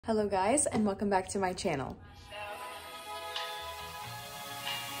Hello guys, and welcome back to my channel.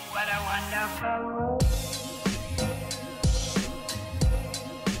 What a wonderful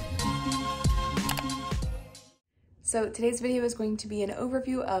So today's video is going to be an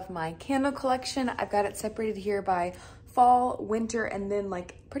overview of my candle collection. I've got it separated here by fall, winter, and then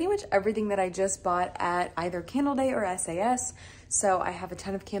like pretty much everything that I just bought at either Candle Day or SAS. So I have a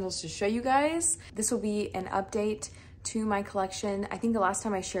ton of candles to show you guys. This will be an update to my collection. I think the last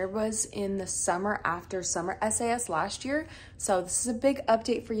time I shared was in the summer after summer SAS last year. So this is a big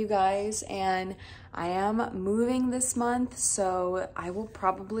update for you guys, and I am moving this month, so I will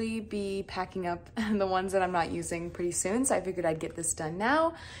probably be packing up the ones that I'm not using pretty soon. So I figured I'd get this done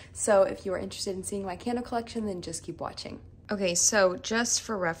now. So if you are interested in seeing my candle collection, then just keep watching. Okay, so just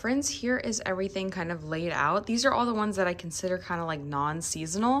for reference, here is everything kind of laid out. These are all the ones that I consider kind of like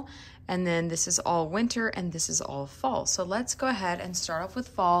non-seasonal. And then this is all winter and this is all fall. So let's go ahead and start off with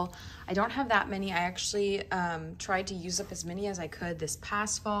fall. I don't have that many. I actually tried to use up as many as I could this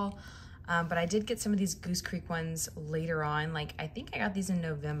past fall. But I did get some of these Goose Creek ones later on. Like I think I got these in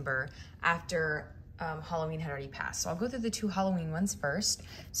November after Halloween had already passed. So I'll go through the two Halloween ones first.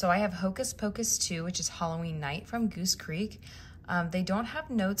 So I have Hocus Pocus 2, which is Halloween night from Goose Creek. They don't have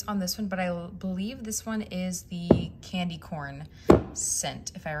notes on this one, but I believe this one is the candy corn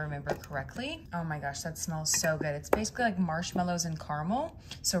scent, if I remember correctly. Oh my gosh, that smells so good. It's basically like marshmallows and caramel.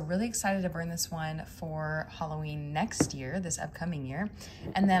 So really excited to burn this one for Halloween next year, this upcoming year.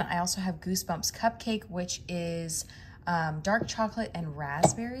 And then I also have Goosebumps Cupcake, which is dark chocolate and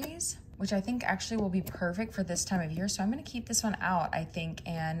raspberries, which I think actually will be perfect for this time of year. So I'm gonna keep this one out, I think,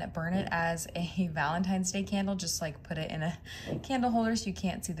 and burn it as a Valentine's Day candle, just like put it in a candle holder so you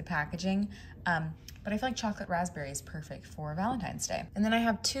can't see the packaging. But I feel like chocolate raspberry is perfect for Valentine's Day. And then I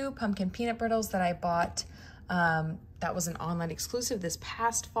have two pumpkin peanut brittle that I bought. That was an online exclusive this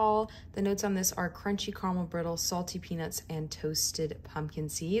past fall. The notes on this are crunchy caramel brittle, salty peanuts, and toasted pumpkin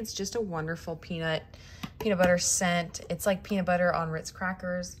seeds. Just a wonderful peanut butter scent. It's like peanut butter on Ritz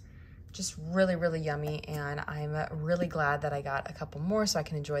crackers. Just really, really yummy, and I'm really glad that I got a couple more so I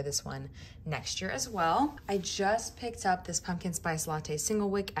can enjoy this one next year as well. I just picked up this pumpkin spice latte single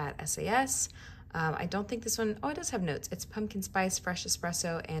wick at SAS. I don't think this one, oh, it does have notes. It's pumpkin spice, fresh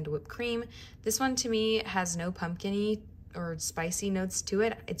espresso, and whipped cream. This one to me has no pumpkin-y or spicy notes to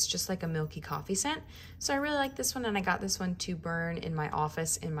it. It's just like a milky coffee scent. So I really like this one, and I got this one to burn in my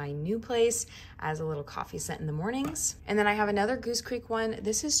office in my new place as a little coffee scent in the mornings. And then I have another Goose Creek one.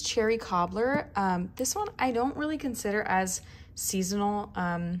 This is Cherry Cobbler. This one I don't really consider as seasonal.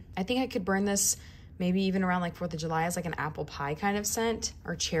 I think I could burn this maybe even around like 4th of July as like an apple pie kind of scent,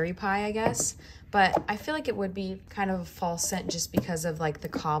 or cherry pie, I guess. But I feel like it would be kind of a fall scent just because of like the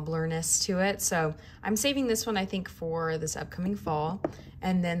cobbler-ness to it. So I'm saving this one, I think, for this upcoming fall.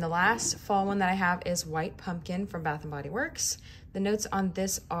 And then the last fall one that I have is White Pumpkin from Bath & Body Works. The notes on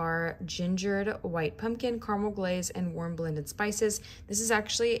this are gingered white pumpkin, caramel glaze, and warm blended spices. This is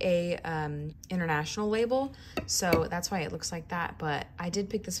actually a international label, so that's why it looks like that. But I did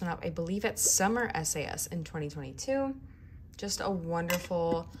pick this one up, I believe, at Summer SAS in 2022. Just a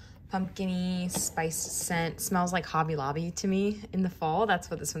wonderful pumpkin-y spice scent. Smells like Hobby Lobby to me in the fall. That's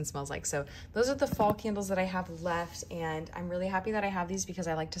what this one smells like. So those are the fall candles that I have left, and I'm really happy that I have these because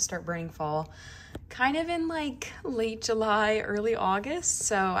I like to start burning fall kind of in like late July, early August.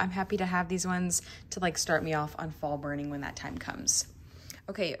 So I'm happy to have these ones to like start me off on fall burning when that time comes.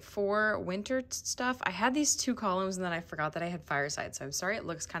 Okay, for winter stuff, I had these two columns and then I forgot that I had Fireside. So I'm sorry it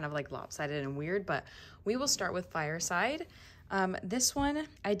looks kind of like lopsided and weird, but we will start with Fireside. This one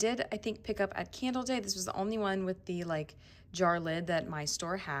I did, I think, pick up at Candle Day. This was the only one with the like jar lid that my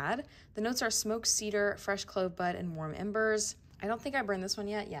store had. The notes are smoked cedar, fresh clove bud, and warm embers. I don't think I burned this one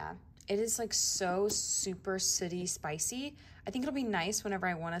yet. Yeah. It is like so super city spicy. I think it'll be nice whenever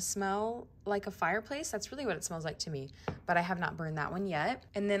I want to smell like a fireplace. That's really what it smells like to me, but I have not burned that one yet.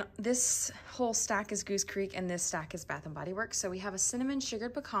 And then this whole stack is Goose Creek and this stack is Bath & Body Works. So we have a cinnamon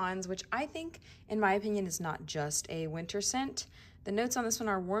sugared pecans, which I think, in my opinion, is not just a winter scent. The notes on this one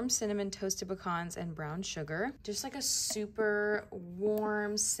are warm cinnamon, toasted pecans, and brown sugar. Just like a super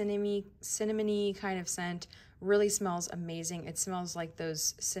warm, cinnamony kind of scent. Really smells amazing. It smells like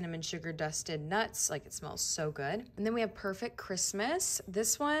those cinnamon sugar dusted nuts. Like, it smells so good. And then we have Perfect Christmas.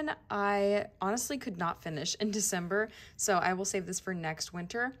 This one I honestly could not finish in December, so I will save this for next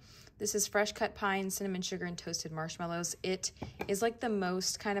winter. This is fresh cut pine, cinnamon sugar, and toasted marshmallows. It is like the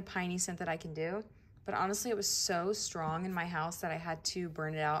most kind of piney scent that I can do. But honestly, it was so strong in my house that I had to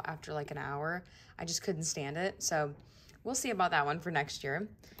burn it out after like an hour. I just couldn't stand it. So we'll see about that one for next year.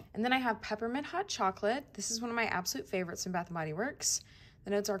 And then I have Peppermint Hot Chocolate. This is one of my absolute favorites from Bath & Body Works.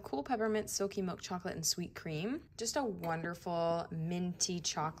 The notes are cool peppermint, silky milk chocolate, and sweet cream. Just a wonderful minty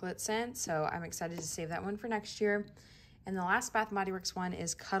chocolate scent, so I'm excited to save that one for next year. And the last Bath & Body Works one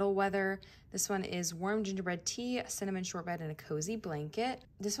is Cuddle Weather. This one is warm gingerbread tea, cinnamon shortbread, and a cozy blanket.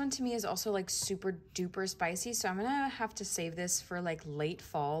 This one to me is also like super duper spicy, so I'm gonna have to save this for like late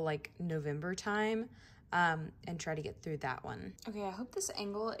fall, like November time, and try to get through that one. Okay, I hope this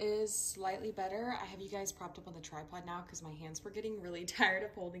angle is slightly better. I have you guys propped up on the tripod now because my hands were getting really tired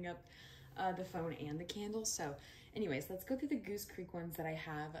of holding up the phone and the candle. So anyways, let's go through the Goose Creek ones that I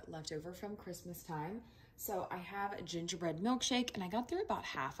have left over from Christmas time. So I have a gingerbread milkshake, and I got through about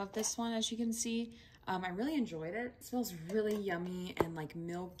half of this one, as you can see. I really enjoyed it. It smells really yummy and like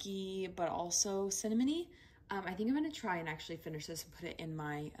milky, but also cinnamony. I think I'm gonna try and actually finish this and put it in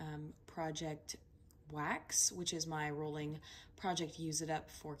my Project Wax, which is my rolling Project Use It Up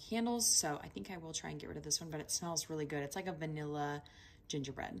for candles. So I think I will try and get rid of this one, but it smells really good. It's like a vanilla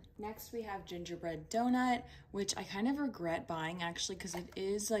gingerbread. Next we have gingerbread donut, which I kind of regret buying actually because it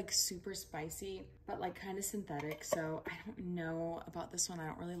is like super spicy, but like kind of synthetic. So I don't know about this one. I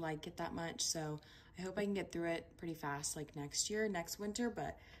don't really like it that much. So I hope I can get through it pretty fast like next winter,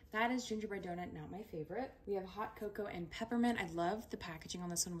 but that is gingerbread donut, not my favorite. We have hot cocoa and peppermint. I love the packaging on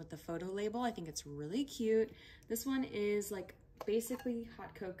this one with the photo label. I think it's really cute. This one is like basically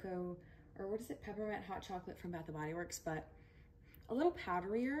hot cocoa, or what is it? Peppermint hot chocolate from Bath & Body Works, but a little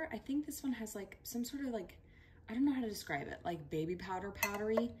powderier. I think this one has like some sort of like, I don't know how to describe it, like baby powder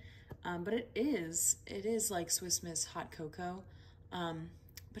powdery, but it is like Swiss Miss hot cocoa,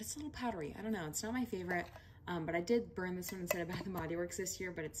 but it's a little powdery. I don't know, it's not my favorite, but I did burn this one instead of Bath & Body Works this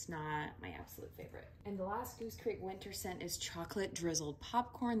year, but it's not my absolute favorite. And the last Goose Creek winter scent is chocolate drizzled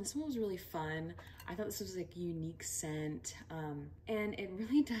popcorn. This one was really fun. I thought this was like a unique scent, and it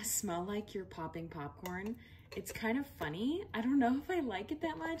really does smell like you're popping popcorn. It's kind of funny. I don't know if I like it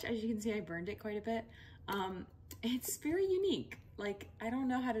that much. As you can see, I burned it quite a bit. It's very unique. Like, I don't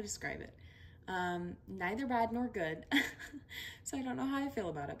know how to describe it. Neither bad nor good. So I don't know how I feel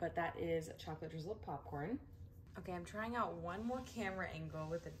about it, but that is chocolate drizzled popcorn. Okay, I'm trying out one more camera angle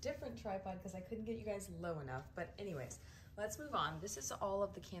with a different tripod because I couldn't get you guys low enough. But anyways, let's move on. This is all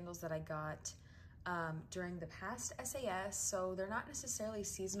of the candles that I got during the past SAS. So they're not necessarily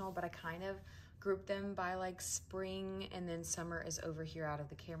seasonal, but I kind of group them by like spring, and then summer is over here out of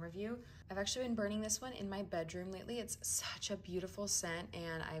the camera view. I've actually been burning this one in my bedroom lately. It's such a beautiful scent,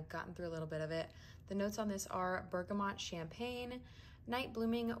 and I've gotten through a little bit of it. The notes on this are bergamot champagne, night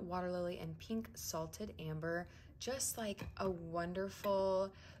blooming water lily, and pink salted amber. Just like a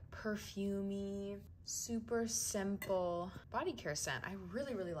wonderful, perfumey, super simple body care scent. I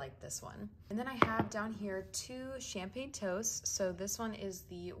really, really like this one. And then I have down here 2 champagne toasts. So this one is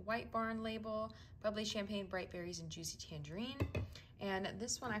the White Barn label, bubbly champagne, bright berries, and juicy tangerine. And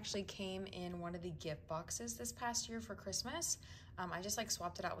this one actually came in one of the gift boxes this past year for Christmas. I just like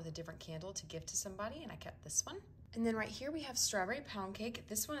swapped it out with a different candle to give to somebody, and I kept this one. And then right here we have strawberry pound cake.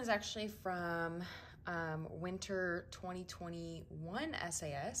 This one is actually from winter 2021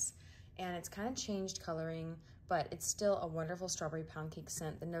 SAS, and it's kind of changed coloring, but it's still a wonderful strawberry pound cake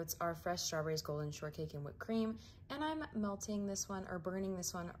scent. The notes are fresh strawberries, golden shortcake, and whipped cream. And I'm melting this one, or burning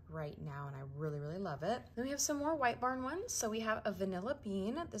this one right now, and I really, really love it. Then we have some more White Barn ones. So we have a vanilla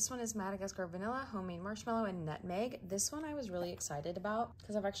bean. This one is Madagascar vanilla, homemade marshmallow, and nutmeg. This one I was really excited about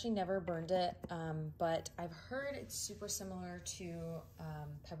because I've actually never burned it, but I've heard it's super similar to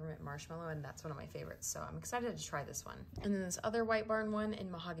peppermint marshmallow, and that's one of my favorites. So I'm excited to try this one. And then this other White Barn one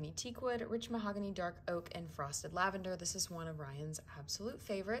in mahogany teakwood, rich mahogany, dark oak, and frosted lavender. This is one of Ryan's absolute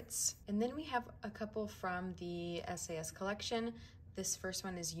favorites. And then we have a couple from the SAS collection. This first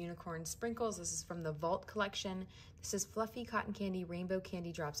one is Unicorn Sprinkles. This is from the Vault collection. This is fluffy cotton candy, rainbow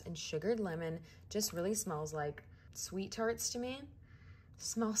candy drops, and sugared lemon. Just really smells like sweet tarts to me.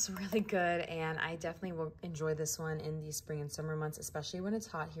 Smells really good, and I definitely will enjoy this one in the spring and summer months, especially when it's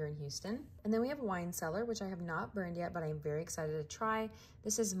hot here in Houston. And then we have Wine Cellar, which I have not burned yet, but I'm very excited to try.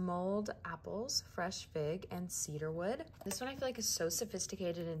 This is mulled apples, fresh fig, and cedarwood. This one I feel like is so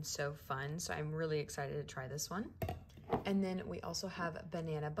sophisticated and so fun, so I'm really excited to try this one. And then we also have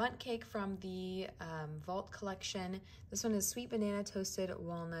banana bundt cake from the Vault collection. This one is sweet banana, toasted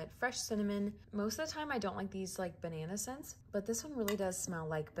walnut, fresh cinnamon. Most of the time I don't like these like banana scents, but this one really does smell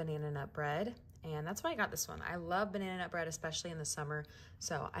like banana nut bread. And that's why I got this one. I love banana nut bread, especially in the summer.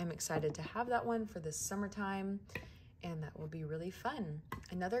 So I'm excited to have that one for this summertime, and that will be really fun.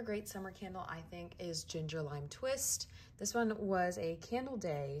 Another great summer candle I think is Ginger Lime Twist. This one was a Candle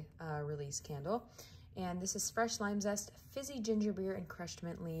Day release candle. And this is fresh lime zest, fizzy ginger beer, and crushed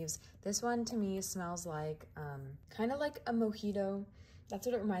mint leaves. This one to me smells like kind of like a mojito. That's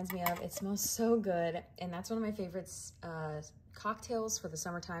what it reminds me of. It smells so good. And that's one of my favorites cocktails for the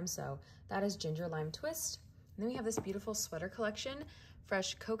summertime. So that is ginger lime twist. And then we have this beautiful sweater collection,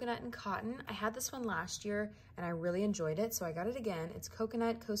 fresh coconut and cotton. I had this one last year and I really enjoyed it, so I got it again. It's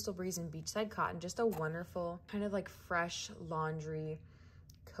coconut, coastal breeze, and beachside cotton. Just a wonderful kind of like fresh laundry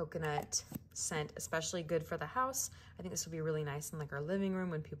coconut scent, especially good for the house. I think this will be really nice in like our living room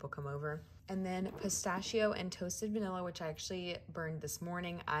when people come over. And then pistachio and toasted vanilla, which I actually burned this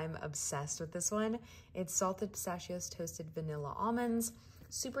morning. I'm obsessed with this one. It's salted pistachios, toasted vanilla almonds.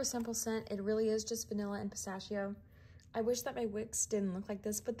 Super simple scent. It really is just vanilla and pistachio. I wish that my wicks didn't look like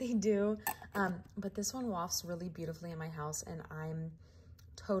this, but they do. But this one wafts really beautifully in my house and I'm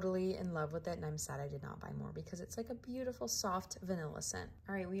totally in love with it, and I'm sad I did not buy more because it's like a beautiful soft vanilla scent.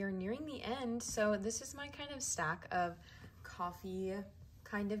 All right, we are nearing the end. So this is my kind of stack of coffee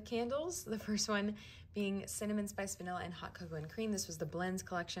kind of candles. The first one being cinnamon spice vanilla and hot cocoa and cream. This was the blends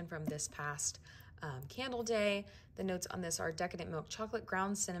collection from this past candle day. The notes on this are decadent milk chocolate,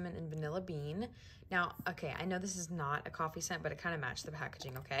 ground cinnamon, and vanilla bean. Now, okay, I know this is not a coffee scent, but it kind of matched the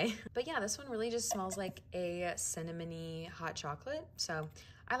packaging, okay? But yeah, this one really just smells like a cinnamony hot chocolate. So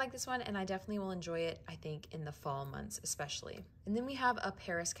I like this one and I definitely will enjoy it, I think, in the fall months especially. And then we have a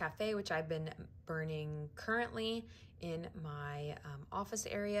Paris Cafe, which I've been burning currently in my office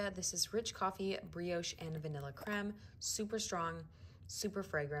area. This is rich coffee, brioche, and vanilla creme. Super strong, super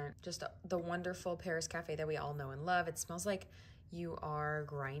fragrant. Just the wonderful Paris Cafe that we all know and love. It smells like you are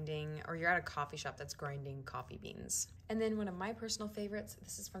grinding, or you're at a coffee shop that's grinding coffee beans. And then one of my personal favorites,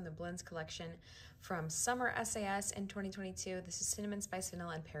 this is from the Blends collection from Summer SAS in 2022. This is cinnamon spice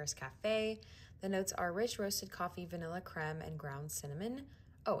vanilla and Paris Cafe. The notes are rich roasted coffee, vanilla creme, and ground cinnamon.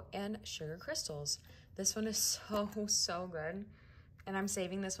 Oh, and sugar crystals. This one is so good. And I'm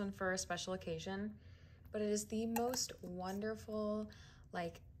saving this one for a special occasion, but it is the most wonderful,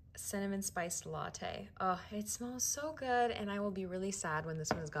 like, cinnamon spiced latte. Oh, it smells so good, and I will be really sad when this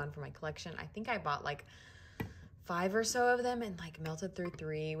one is gone from my collection. I think I bought like 5 or so of them and like melted through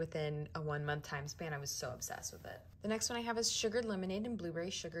 3 within a 1-month time span. I was so obsessed with it. The next one I have is sugared lemonade and blueberry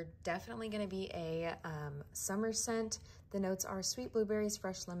sugar. Definitely gonna be a summer scent. The notes are sweet blueberries,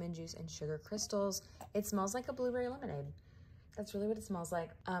 fresh lemon juice, and sugar crystals. It smells like a blueberry lemonade. That's really what it smells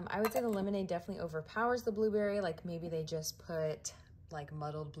like. I would say the lemonade definitely overpowers the blueberry. Like maybe they just put like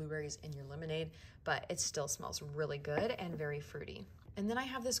muddled blueberries in your lemonade, but it still smells really good and very fruity. And then I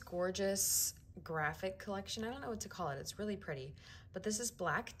have this gorgeous graphic collection. I don't know what to call it. It's really pretty, but this is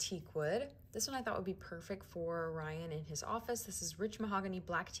black teakwood. This one I thought would be perfect for Ryan in his office. This is rich mahogany,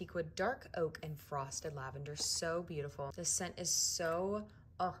 black teakwood, dark oak, and frosted lavender. So beautiful. The scent is so,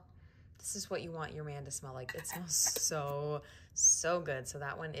 oh, this is what you want your man to smell like. It smells so good. So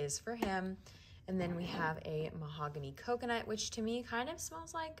that one is for him. And then we have a mahogany coconut, which to me kind of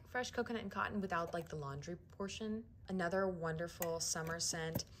smells like fresh coconut and cotton without like the laundry portion. Another wonderful summer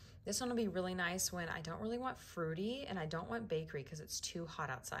scent. This one will be really nice when I don't really want fruity and I don't want bakery because it's too hot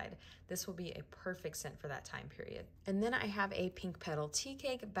outside. This will be a perfect scent for that time period. And then I have a pink petal tea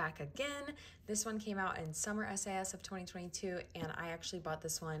cake back again. This one came out in Summer SAS of 2022, and I actually bought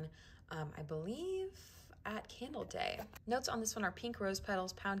this one, I believe, at Candle Day. Notes on this one are pink rose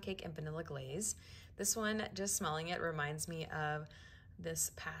petals, pound cake, and vanilla glaze. This one, just smelling it, reminds me of this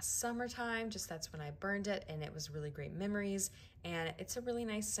past summertime. Just that's when I burned it, and it was really great memories. And it's a really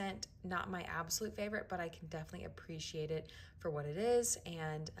nice scent. Not my absolute favorite, but I can definitely appreciate it for what it is.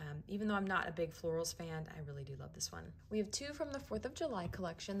 And even though I'm not a big florals fan, I really do love this one. We have 2 from the 4th of July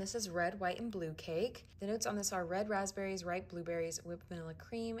collection. This is red, white, and blue cake. The notes on this are red raspberries, ripe blueberries, whipped vanilla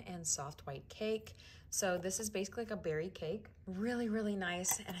cream, and soft white cake. So this is basically like a berry cake. Really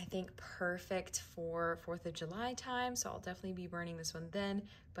nice, and I think perfect for 4th of July time. So I'll definitely be burning this one then,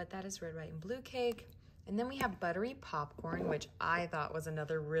 but that is red, white, and blue cake. And then we have buttery popcorn, which I thought was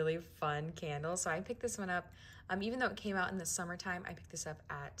another really fun candle. So I picked this one up, even though it came out in the summertime. I picked this up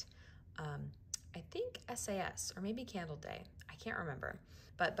at, I think SAS or maybe Candle Day. I can't remember.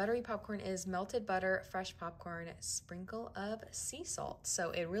 But buttery popcorn is melted butter, fresh popcorn, sprinkle of sea salt.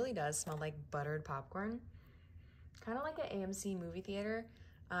 So it really does smell like buttered popcorn. Kind of like an AMC movie theater.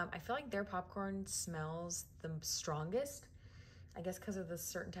 I feel like their popcorn smells the strongest. I guess because of the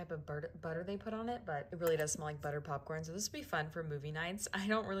certain type of butter they put on it, but it really does smell like buttered popcorn. So this would be fun for movie nights. I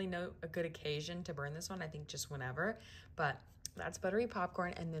don't really know a good occasion to burn this one. I think just whenever, but that's buttery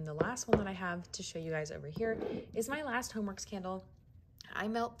popcorn. And then the last one that I have to show you guys over here is my last Homeworx candle. I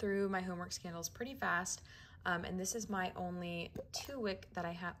melt through my Homeworx candles pretty fast. And this is my only 2-wick that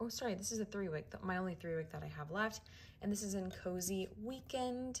I have. Oh, sorry, this is a 3-wick, my only 3-wick that I have left. And this is in Cozy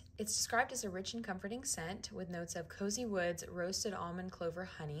Weekend. It's described as a rich and comforting scent with notes of cozy woods, roasted almond clover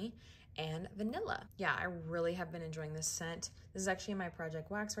honey, and vanilla. Yeah, I really have been enjoying this scent. This is actually my project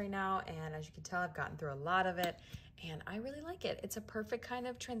wax right now, and as you can tell, I've gotten through a lot of it, and I really like it. It's a perfect kind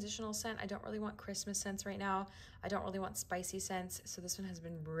of transitional scent. I don't really want Christmas scents right now. I don't really want spicy scents, so this one has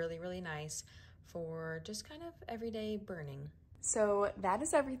been really, really nice for just kind of everyday burning. So that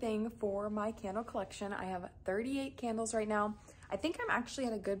is everything for my candle collection. I have 38 candles right now. I think I'm actually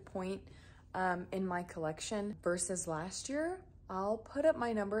at a good point in my collection versus last year. I'll put up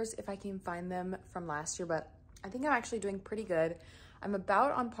my numbers if I can find them from last year, but I think I'm actually doing pretty good. I'm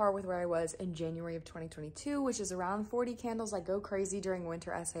about on par with where I was in January of 2022, which is around 40 candles. I go crazy during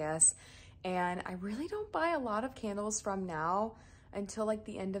winter SAS, and I really don't buy a lot of candles from now until like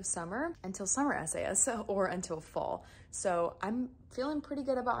the end of summer, until summer SAS or until fall. So I'm feeling pretty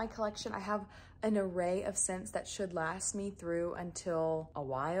good about my collection. I have an array of scents that should last me through until a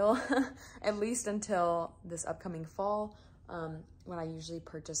while, at least until this upcoming fall. When I usually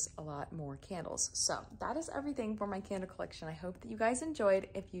purchase a lot more candles. So that is everything for my candle collection. I hope that you guys enjoyed.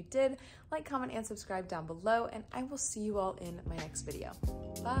 If you did, like, comment, and subscribe down below, and I will see you all in my next video.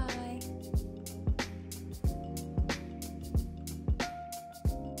 Bye.